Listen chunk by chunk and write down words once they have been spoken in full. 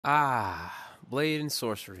Ah, Blade and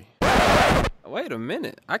Sorcery. Wait a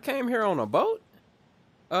minute. I came here on a boat?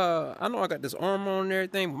 I know I got this armor on and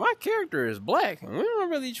everything, but my character is black, and we don't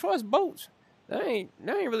really trust boats. That ain't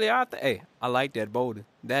really out there. Hey, I like that boulder.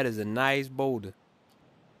 That is a nice boulder.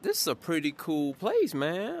 This is a pretty cool place,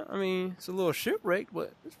 man. I mean, it's a little shipwrecked,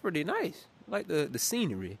 but it's pretty nice. I like the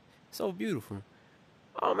scenery. So beautiful.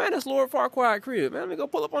 Oh, man, that's Lord Farquaad crib, man. Let me go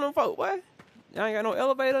pull up on them folk, boy. Y'all ain't got no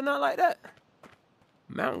elevator or nothing like that.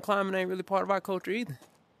 Mountain climbing ain't really part of our culture either.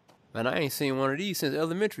 Man, I ain't seen one of these since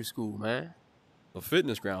elementary school, man. A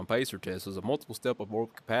fitness ground pacer test is a multiple step of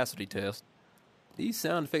rope capacity test. These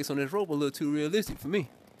sound effects on this rope are a little too realistic for me.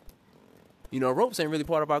 You know, ropes ain't really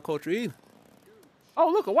part of our culture either. Oh,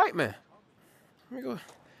 look, a white man. Let me go.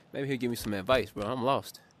 Maybe he'll give me some advice, bro. I'm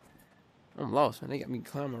lost. Man. They got me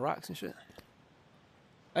climbing rocks and shit.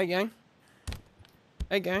 Hey, gang.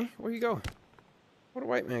 Hey, gang. Where you go? Where'd the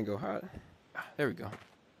white man go? There we go.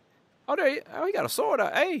 Oh, he got a sword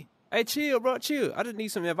out. Hey, chill, bro, chill. I just need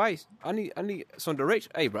some advice. I need some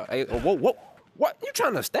direction. Hey, bro. Hey, whoa. What? You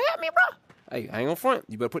trying to stab me, bro? Hey, I ain't gonna front.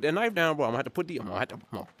 You better put that knife down, bro. I'm gonna have to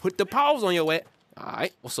put the paws on your ass. All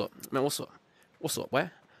right. What's up, man? What's up, boy?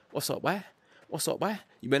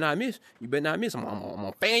 You better not miss. I'm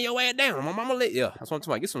gonna fan your ass down. I'm gonna let you. That's what I'm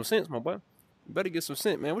talking about. Get some sense, my boy. You better get some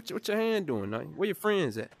sense, man. What your hand doing, man? Where your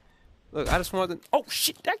friends at? Look, I just wanted to. Oh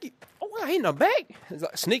shit, I hit in the back. It's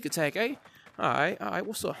like a sneak attack, eh? All right.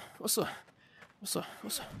 What's up?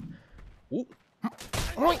 Ooh.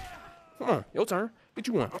 Come on, your turn. Get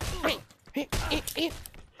you one.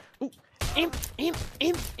 Ooh.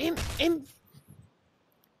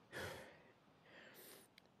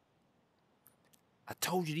 I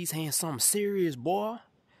told you these hands something serious, boy.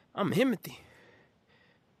 I'm Himothy.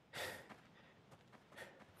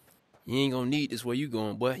 You ain't gonna need this where you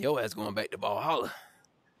going, boy. Your ass going back to Valhalla.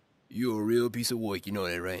 You a real piece of work, you know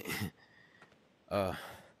that, right?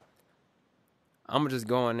 I'ma just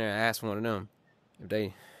go in there and ask one of them if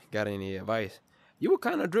they got any advice. You were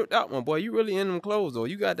kind of dripped out, my boy. You really in them clothes, though.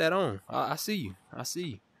 You got that on. I see you. I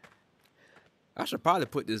should probably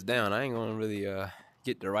put this down. I ain't gonna really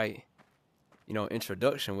get the right,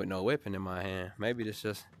 introduction with no weapon in my hand. Maybe this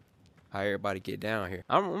just how everybody get down here.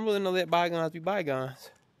 I'm willing to let bygones be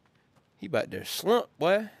bygones. He about to slump,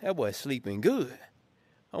 boy. That boy sleeping good.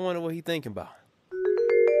 I wonder what he thinking about.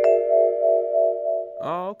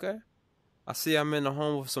 Oh, okay. I see I'm in the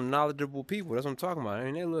home of some knowledgeable people. That's what I'm talking about. I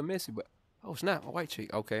mean, they're a little messy, but oh snap, a white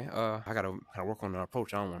chick. Okay. I gotta work on the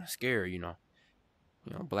approach. I don't want to scare her,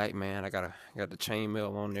 black man. I got the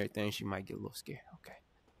chainmail on and everything. She might get a little scared. Okay.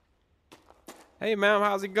 Hey, ma'am,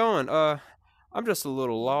 how's it going? I'm just a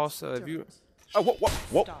little lost. If you, oh,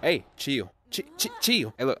 whoa. Hey, chill.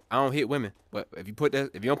 Chill. Hey, look, I don't hit women, but if you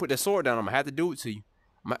don't put that sword down, I'm gonna have to do it to you.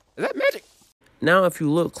 Is that magic? Now, if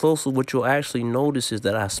you look closer, what you'll actually notice is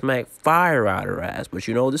that I smack fire out her ass. But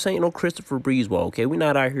this ain't no Christopher Breezewell, okay? We're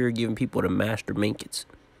not out here giving people the master minkets.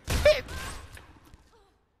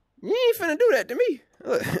 You ain't finna do that to me.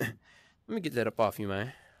 Look, let me get that up off you,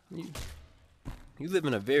 man. You live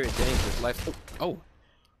in a very dangerous life.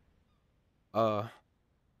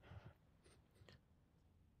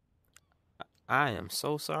 I am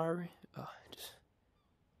so sorry.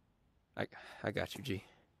 I got you, G.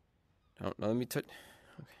 Don't let me touch.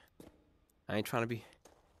 Okay. I ain't trying to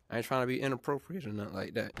be inappropriate or nothing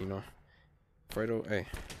like that, Fredo, hey,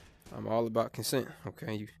 I'm all about consent.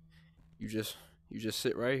 Okay, you just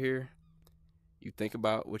sit right here. You think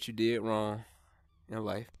about what you did wrong in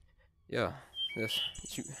life. Yeah, that's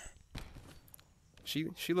you. She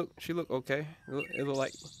look okay. It look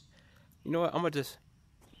like, you know what? I'm gonna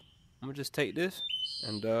just take this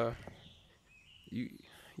and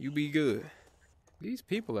you be good. These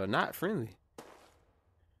people are not friendly.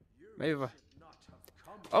 Maybe if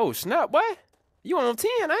oh snap, boy! You on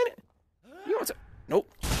 10, ain't it? You on 10?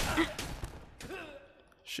 Nope.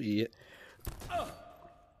 Shit.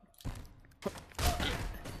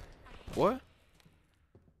 What?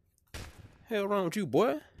 Hell wrong with you,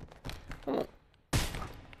 boy? Come on.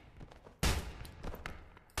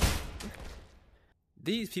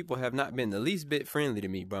 These people have not been the least bit friendly to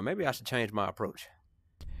me, bro. Maybe I should change my approach.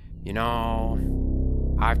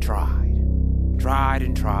 I've tried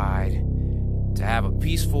to have a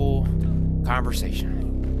peaceful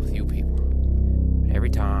conversation with you people. But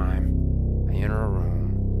every time I enter a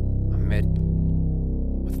room, I'm met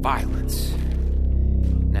with violence.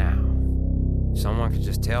 Now, someone could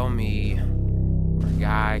just tell me, or a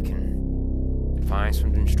guy can find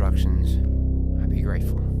some instructions. I'd be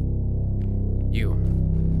grateful. You.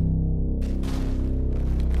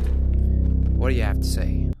 What do you have to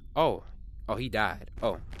say? Oh, he died.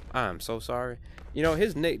 Oh, I'm so sorry. You know,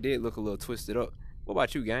 his neck did look a little twisted up. What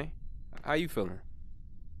about you, gang? How you feeling?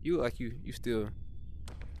 You look like you still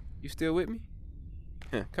with me?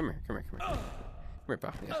 Huh, come here. Come here,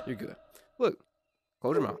 pal. Yeah, you're good. Look,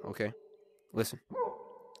 close your mouth, okay? Listen.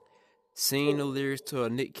 Sing the lyrics to a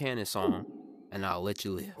Nick Cannon song, and I'll let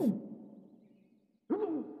you live.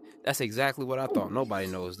 That's exactly what I thought. Nobody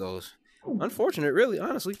knows those. Unfortunate, really,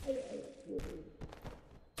 honestly.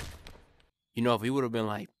 You know, if he would have been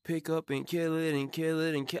like, pick up and kill it and kill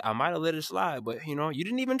it and kill, I might have let it slide, but, you know, you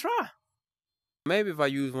didn't even try. Maybe if I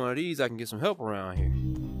use one of these, I can get some help around here.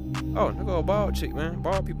 Oh, there go a bald chick, man.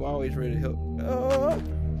 Bald people always ready to help.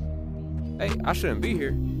 Hey, I shouldn't be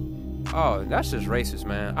here. Oh, that's just racist,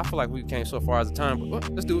 man. I feel like we came so far as a time, but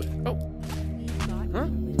let's do it. Oh. Huh?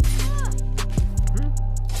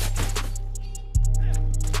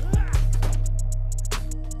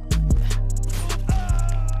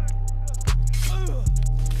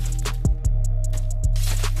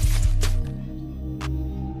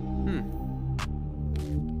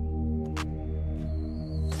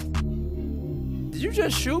 Did you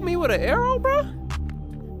just shoot me with an arrow, bro?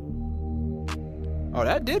 Oh,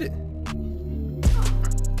 that did it.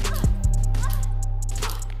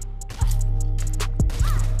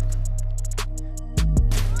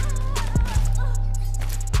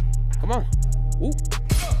 Come on. Ooh.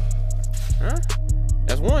 Huh?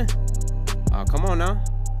 That's one. Oh, come on now.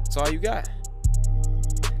 That's all you got.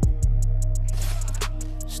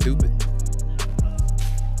 Stupid.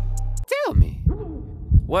 Tell me.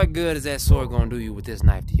 What good is that sword gonna do you with this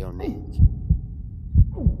knife to your neck?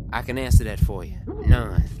 I can answer that for you.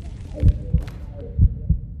 None.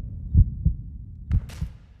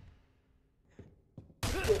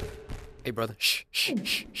 Hey, brother. Shh, shh,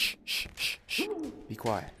 shh, shh, shh, shh, shh. Be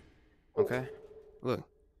quiet. Okay? Look.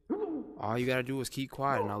 All you gotta do is keep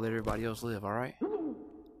quiet and I'll let everybody else live, alright?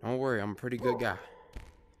 Don't worry, I'm a pretty good guy.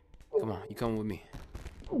 Come on, you come with me.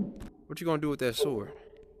 What you gonna do with that sword?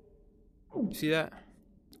 You see that?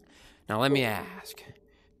 Now let me ask,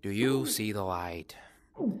 do you see the light?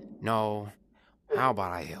 No. How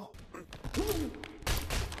about I help?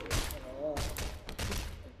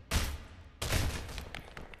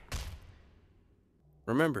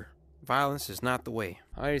 Remember, violence is not the way.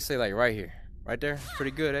 I already say like right here. Right there?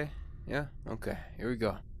 Pretty good, eh? Yeah? Okay, here we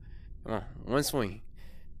go. Come on, one swing.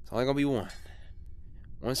 It's only gonna be one.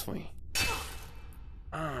 One swing.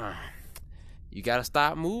 You gotta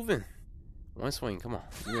stop moving. One swing, come on.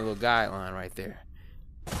 Give me a little guideline right there.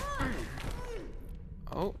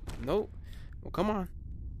 Oh, nope. Well, come on.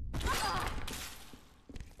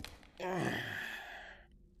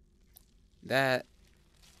 That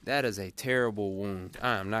is a terrible wound.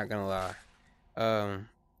 I am not gonna lie.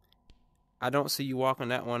 I don't see you walking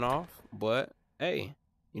that one off, but hey,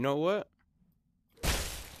 you know what?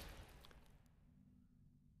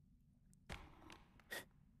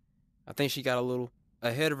 I think she got a little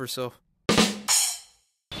ahead of herself.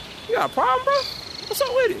 You got a problem, bro? What's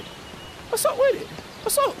up with it? What's up with it?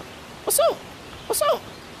 What's up? What's up? What's up?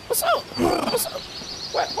 What's up? What's up?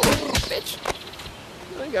 What? Hold on, bitch.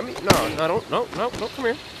 You got me? No, don't. No, come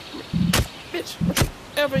here. Bitch,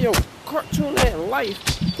 ever your cartoon that life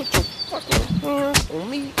put your fucking hands on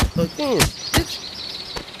me again, bitch.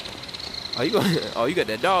 Oh, you got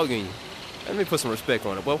that dog in you. Let me put some respect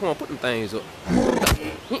on it. Well, come on, put them things up.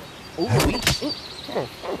 Ooh, come on.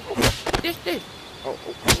 This. Oh,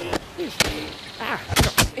 this.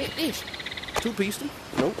 This. Two-piece them.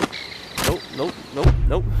 Nope.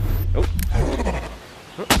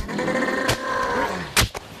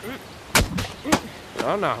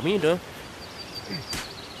 Oh, no, we ain't done.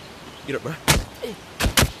 Get up, bro.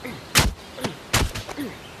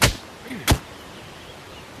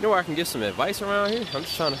 You know where I can get some advice around here? I'm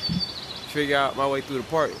just trying to figure out my way through the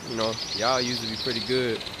park. You know, y'all usually be pretty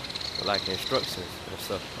good with like instructions and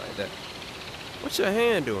stuff like that. What's your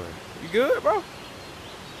hand doing? You good, bro?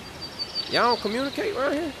 Y'all don't communicate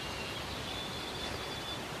around here?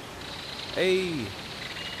 Hey,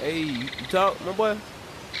 you talk, my boy?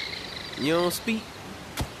 You don't speak?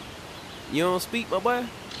 You don't speak, my boy?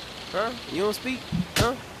 Huh? You don't speak?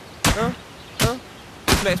 Huh?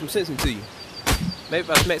 Smack some sense into you. Maybe if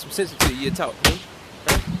I smack some sense into you, you'll talk.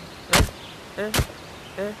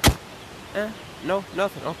 No,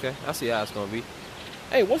 nothing. Okay, I see how it's gonna be.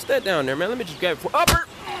 Hey, what's that down there, man? Let me just grab it for upper.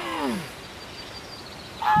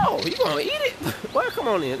 Oh, you gonna eat it? Boy, come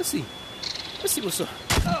on in. Let's see what's up.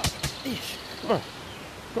 Come on.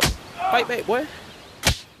 Fight back, boy.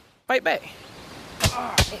 Fight back.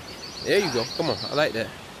 There you go. Come on. I like that.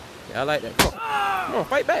 Yeah, I like that. Come on,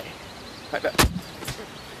 fight back. Fight back.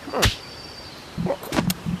 Come on.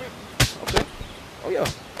 Okay. Oh, yeah.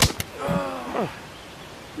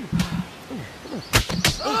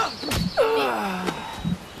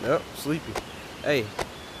 Yep, sleepy. Hey.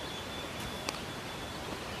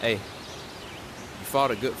 Hey. You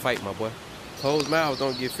fought a good fight, my boy. Closed mouths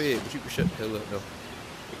don't get fed, but you can shut the hell up, though.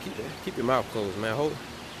 Keep your mouth closed, man.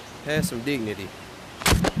 Have some dignity.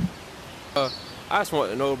 I just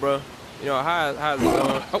want to know, bro. You know, how's it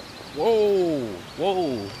going? Oh,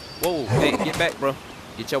 whoa. Hey, get back, bro.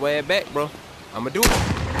 Get your ass back, bro. I'ma do it.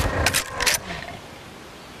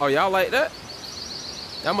 Oh, y'all like that?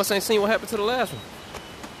 Y'all must ain't seen what happened to the last one.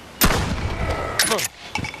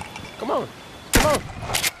 Come on.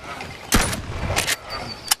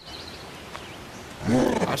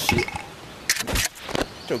 Oh, shit.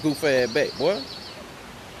 Get your goof ass back, boy.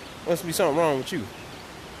 Must be something wrong with you. You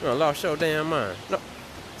done lost your damn mind. No.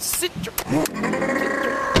 Sit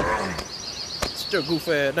your goof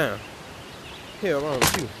ass down. Hell wrong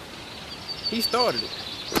with you. He started it.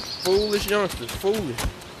 Foolish youngsters. Foolish.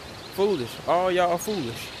 All y'all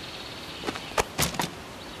foolish.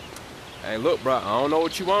 Hey, look, bro. I don't know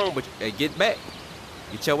what you want, but hey, get back.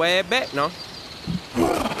 Get your ass back now.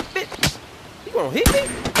 You gonna hit me?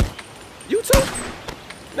 You too?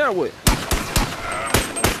 Now what?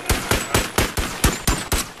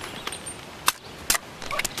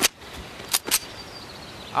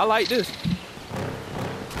 I like this.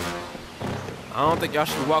 I don't think y'all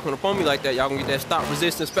should be walking up on me like that. Y'all gonna get that stop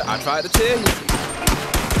resistance. I tried to tell you.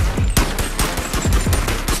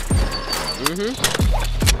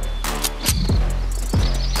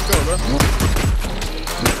 Go, bro.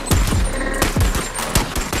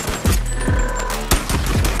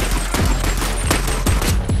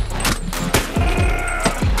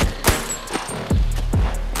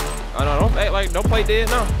 Oh no, don't act like, don't play dead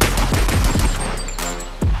now.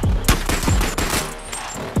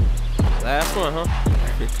 Last one, huh?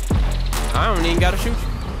 I don't even gotta shoot you.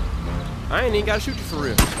 I ain't even gotta shoot you for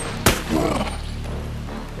real.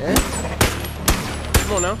 Yeah?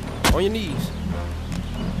 Come on now. On your knees.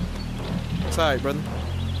 It's alright, brother.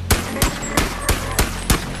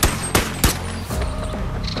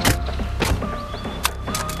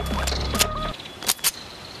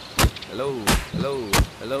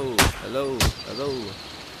 Hello.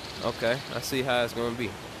 Okay, I see how it's gonna be.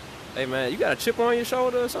 Hey man, you got a chip on your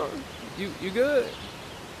shoulder or something? You good?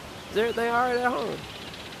 Is everything alright at home?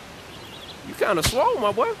 You kind of swole,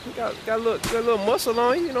 my boy. You got a little muscle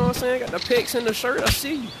on you, you know what I'm saying? Got the pecs in the shirt, I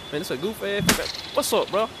see you. Man, it's a goof ass. What's up,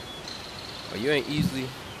 bro? Oh, you ain't easily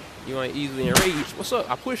enraged. What's up?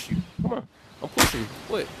 I push you. Come on. I'm pushing you.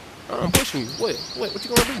 What? I'm pushing you. What? What you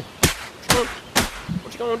gonna do?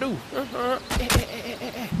 What you gonna do?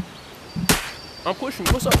 I'm pushing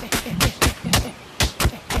you. What's up?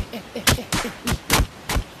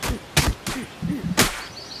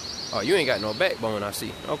 Oh, you ain't got no backbone, I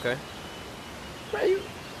see. Okay. Man,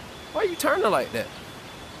 why you turning like that?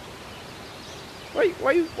 Why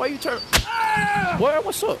you turn? Boy,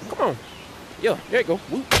 what's up? Come on. Yeah, there you go.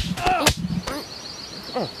 Whoop.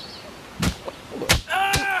 Come on.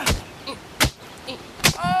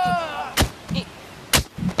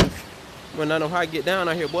 When I know how I get down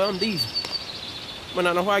out here, boy, I'm diesel. When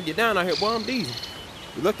I know how I get down out here, boy, I'm diesel.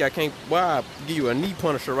 You lucky I can't, boy, I'd give you a knee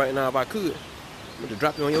punisher right now if I could. I'm gonna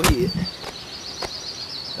drop you on your head.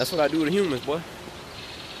 That's what I do to humans, boy.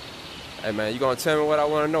 Hey man, you gonna tell me what I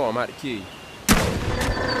wanna know? I'm gonna have to kill you.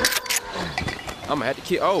 I'm gonna have to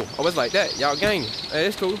kill. Oh, it's like that. Y'all ganging. Hey,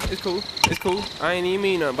 it's cool. I ain't even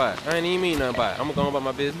mean nothing by it. I'm gonna go on about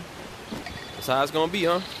my business. That's how it's gonna be,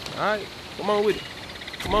 huh? Alright, come on with it.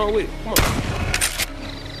 Come on.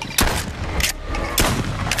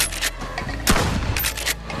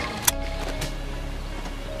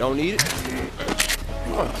 Don't need it.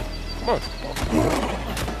 Come on.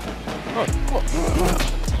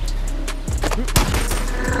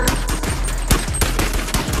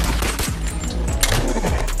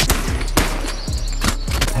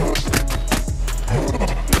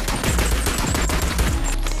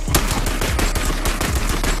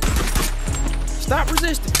 Stop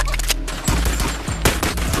resisting.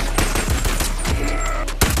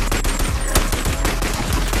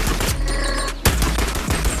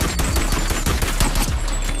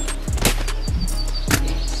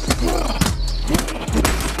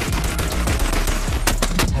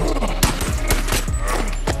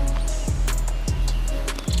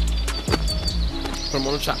 Put them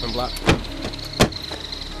on the chopping block.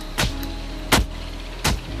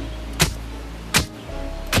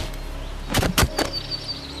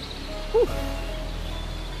 Whew.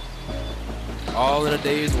 All in a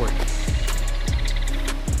day's work.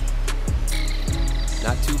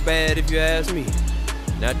 Not too bad if you ask me.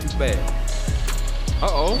 Not too bad.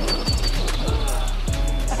 Uh-oh.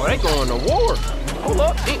 Oh, they going to war. Hold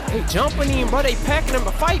up. They jumping in, bro. They packing them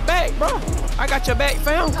to fight back, bro. I got your back,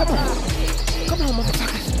 fam. Come on. Come on,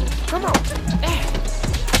 motherfuckers. Come on.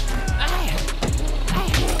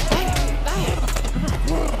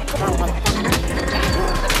 Come on, motherfuckers.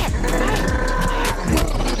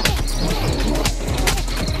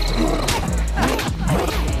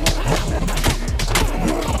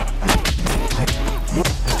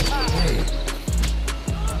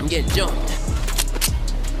 I'm getting jumped.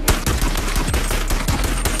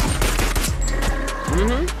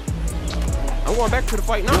 I'm going back to the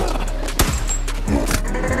fight now.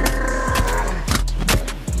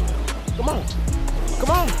 Come on. Come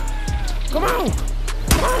on. Come on.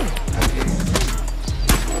 Come on.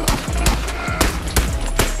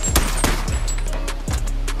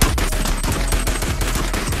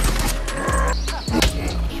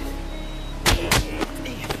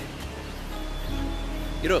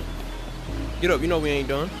 Get up. Get up. You know we ain't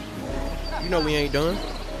done. You know we ain't done.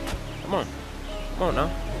 Come on. Come on now.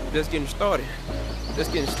 Just getting started.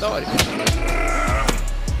 Just getting started.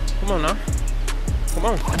 Come on now. Come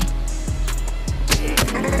on. Come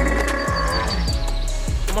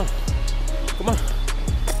on. Come on.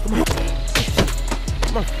 Come on.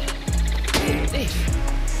 Come on. This.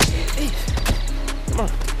 This. Come on.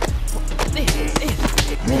 This. This.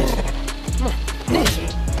 This. Come on. This.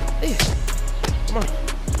 This. Come on.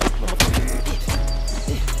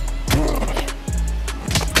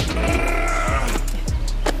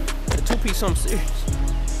 Piece something serious.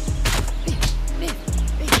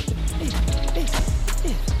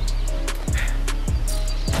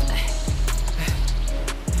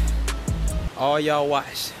 All y'all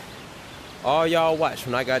watch. All y'all watch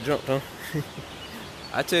when I got jumped, huh?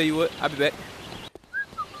 I tell you what, I'll be back.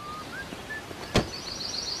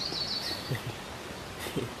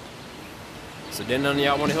 So then none of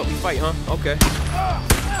y'all want to help me fight, huh? Okay.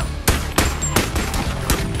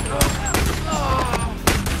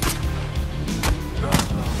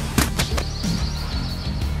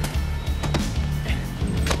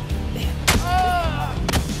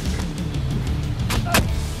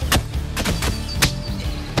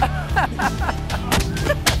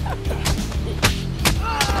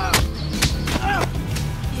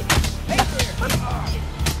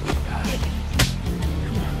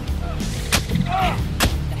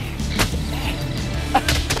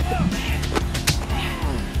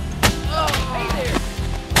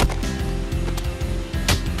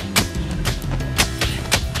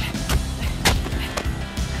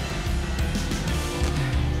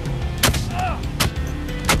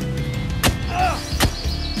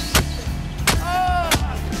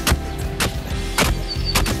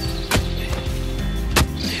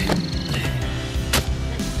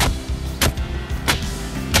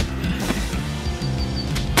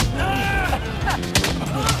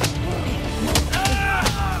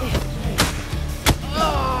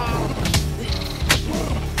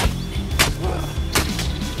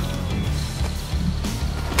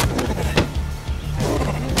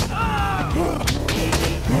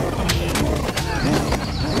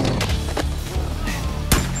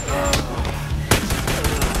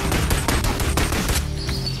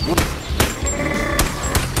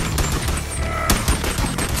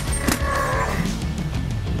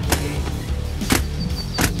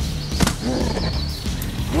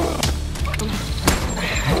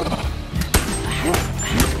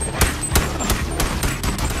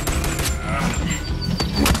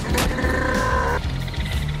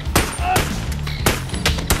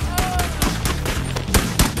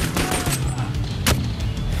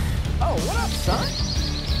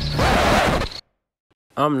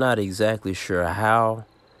 I'm not exactly sure how,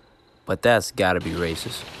 but that's gotta be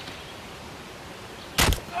racist.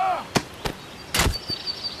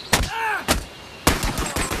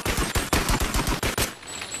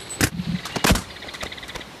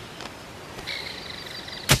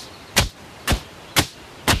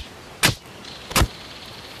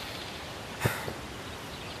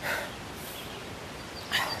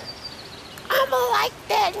 I'ma like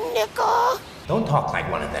that, nickel. Don't talk like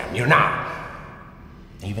one of them. You're not.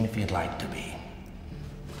 Even if you'd like to be.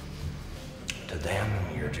 To them,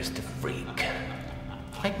 you're just a freak.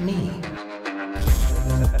 Like me.